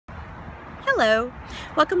Hello,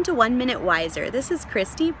 welcome to 1 Minute Wiser. This is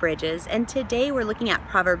Christy Bridges, and today we're looking at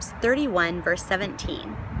Proverbs 31, verse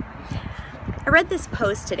 17. I read this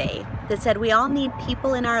post today that said we all need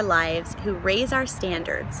people in our lives who raise our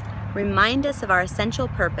standards, remind us of our essential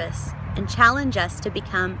purpose, and challenge us to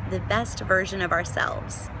become the best version of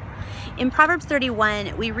ourselves. In Proverbs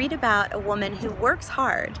 31, we read about a woman who works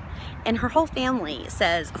hard, and her whole family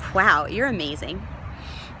says, "Wow, you're amazing."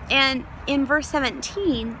 And in verse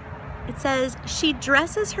 17, it says she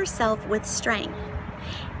dresses herself with strength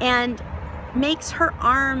and makes her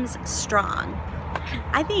arms strong.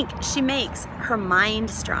 I think she makes her mind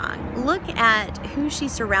strong. Look at who she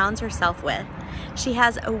surrounds herself with. She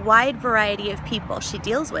has a wide variety of people she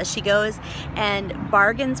deals with. She goes and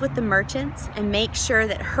bargains with the merchants and makes sure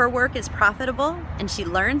that her work is profitable, and she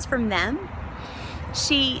learns from them.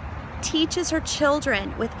 She teaches her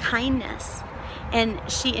children with kindness, and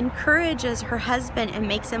she encourages her husband and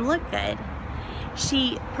makes him look good.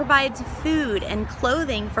 She provides food and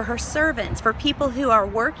clothing for her servants, for people who are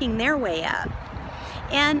working their way up.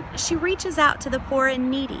 And she reaches out to the poor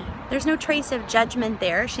and needy. There's no trace of judgment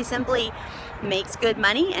there. She simply makes good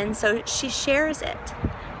money, and so she shares it.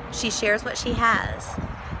 She shares what she has.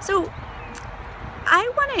 So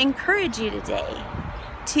I want to encourage you today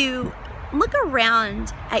to look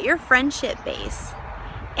around at your friendship base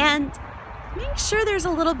and make sure there's a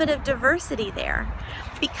little bit of diversity there,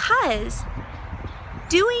 because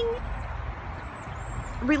doing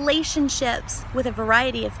relationships with a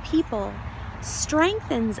variety of people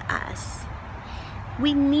strengthens us.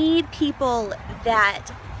 We need people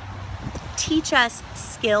that teach us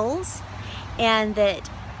skills and that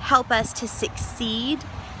help us to succeed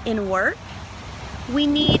in work. We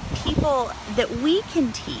need people that we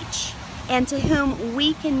can teach and to whom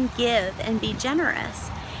we can give and be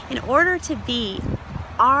generous in order to be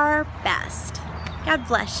our best. God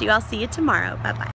bless you. I'll see you tomorrow. Bye-bye.